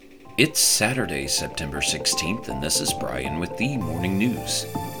It's Saturday, September 16th, and this is Brian with the Morning News.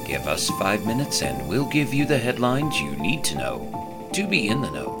 Give us 5 minutes and we'll give you the headlines you need to know to be in the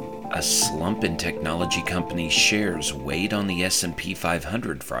know. A slump in technology company shares weighed on the S&P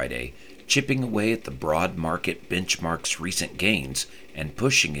 500 Friday, chipping away at the broad market benchmark's recent gains and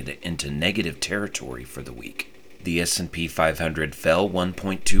pushing it into negative territory for the week. The S&P 500 fell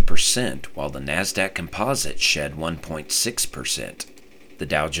 1.2%, while the Nasdaq Composite shed 1.6%. The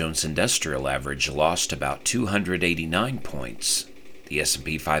Dow Jones Industrial Average lost about 289 points. The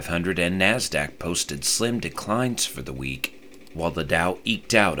S&P 500 and Nasdaq posted slim declines for the week, while the Dow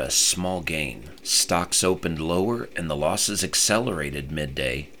eked out a small gain. Stocks opened lower and the losses accelerated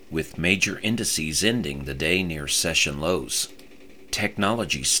midday, with major indices ending the day near session lows.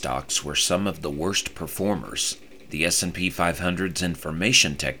 Technology stocks were some of the worst performers. The S&P 500's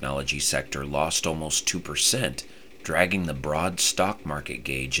information technology sector lost almost 2%, dragging the broad stock market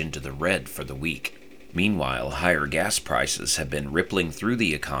gauge into the red for the week. Meanwhile, higher gas prices have been rippling through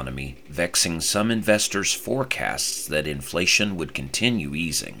the economy, vexing some investors' forecasts that inflation would continue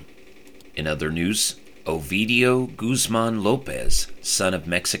easing. In other news, Ovidio Guzman Lopez, son of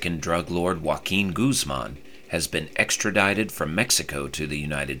Mexican drug lord Joaquin Guzman, has been extradited from Mexico to the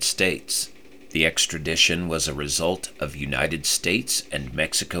United States. The extradition was a result of United States and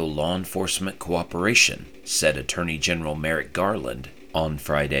Mexico law enforcement cooperation, said Attorney General Merrick Garland on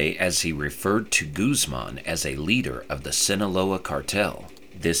Friday as he referred to Guzman as a leader of the Sinaloa cartel.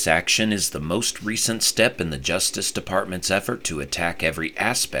 This action is the most recent step in the Justice Department's effort to attack every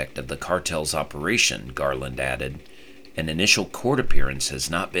aspect of the cartel's operation, Garland added. An initial court appearance has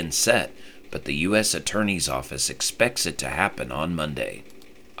not been set, but the U.S. Attorney's Office expects it to happen on Monday.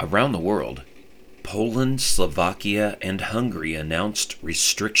 Around the world, Poland, Slovakia, and Hungary announced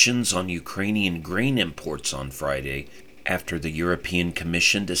restrictions on Ukrainian grain imports on Friday after the European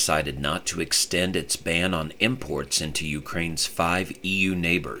Commission decided not to extend its ban on imports into Ukraine's 5 EU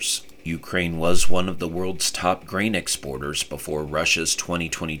neighbors. Ukraine was one of the world's top grain exporters before Russia's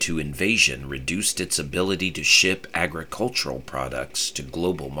 2022 invasion reduced its ability to ship agricultural products to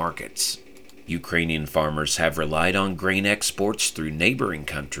global markets. Ukrainian farmers have relied on grain exports through neighboring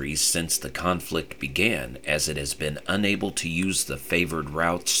countries since the conflict began, as it has been unable to use the favored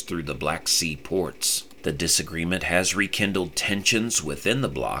routes through the Black Sea ports. The disagreement has rekindled tensions within the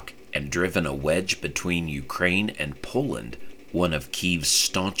bloc and driven a wedge between Ukraine and Poland, one of Kyiv's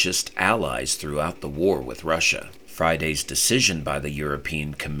staunchest allies throughout the war with Russia. Friday's decision by the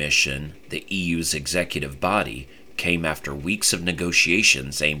European Commission, the EU's executive body, came after weeks of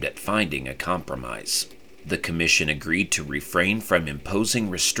negotiations aimed at finding a compromise. The Commission agreed to refrain from imposing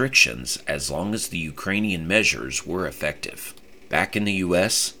restrictions as long as the Ukrainian measures were effective. Back in the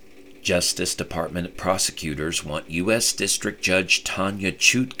U.S., Justice Department prosecutors want U.S. District Judge Tanya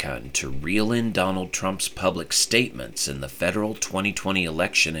Chutkan to reel in Donald Trump's public statements in the federal 2020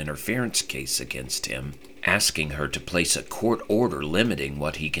 election interference case against him, asking her to place a court order limiting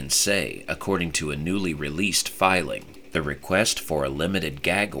what he can say, according to a newly released filing. The request for a limited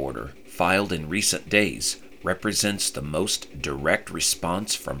gag order, filed in recent days, represents the most direct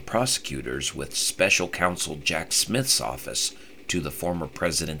response from prosecutors with Special Counsel Jack Smith's office to the former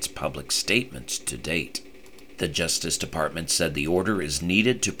president's public statements to date. The Justice Department said the order is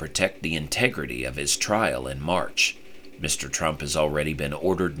needed to protect the integrity of his trial in March. Mr. Trump has already been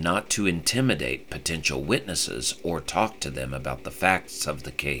ordered not to intimidate potential witnesses or talk to them about the facts of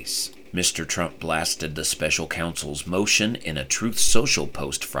the case. Mr. Trump blasted the special counsel's motion in a Truth Social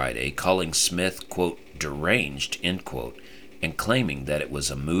post Friday, calling Smith, quote, deranged, end quote, and claiming that it was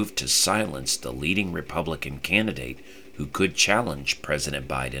a move to silence the leading Republican candidate who could challenge President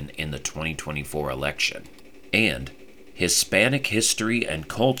Biden in the 2024 election. And Hispanic history and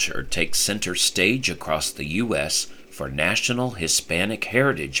culture take center stage across the U.S. for National Hispanic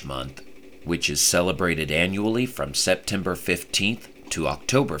Heritage Month, which is celebrated annually from September 15th to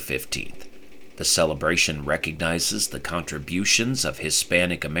October 15th. The celebration recognizes the contributions of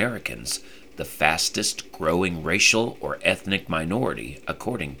Hispanic Americans, the fastest growing racial or ethnic minority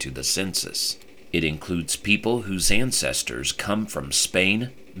according to the census. It includes people whose ancestors come from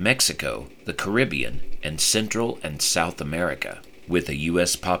Spain, Mexico, the Caribbean, and Central and South America. With a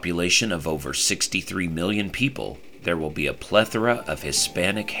U.S. population of over 63 million people, there will be a plethora of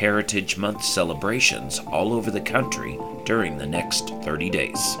Hispanic Heritage Month celebrations all over the country during the next 30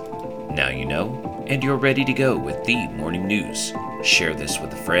 days. Now you know, and you're ready to go with the morning news. Share this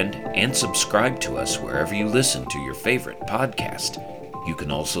with a friend and subscribe to us wherever you listen to your favorite podcast. You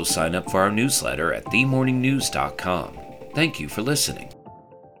can also sign up for our newsletter at themorningnews.com. Thank you for listening.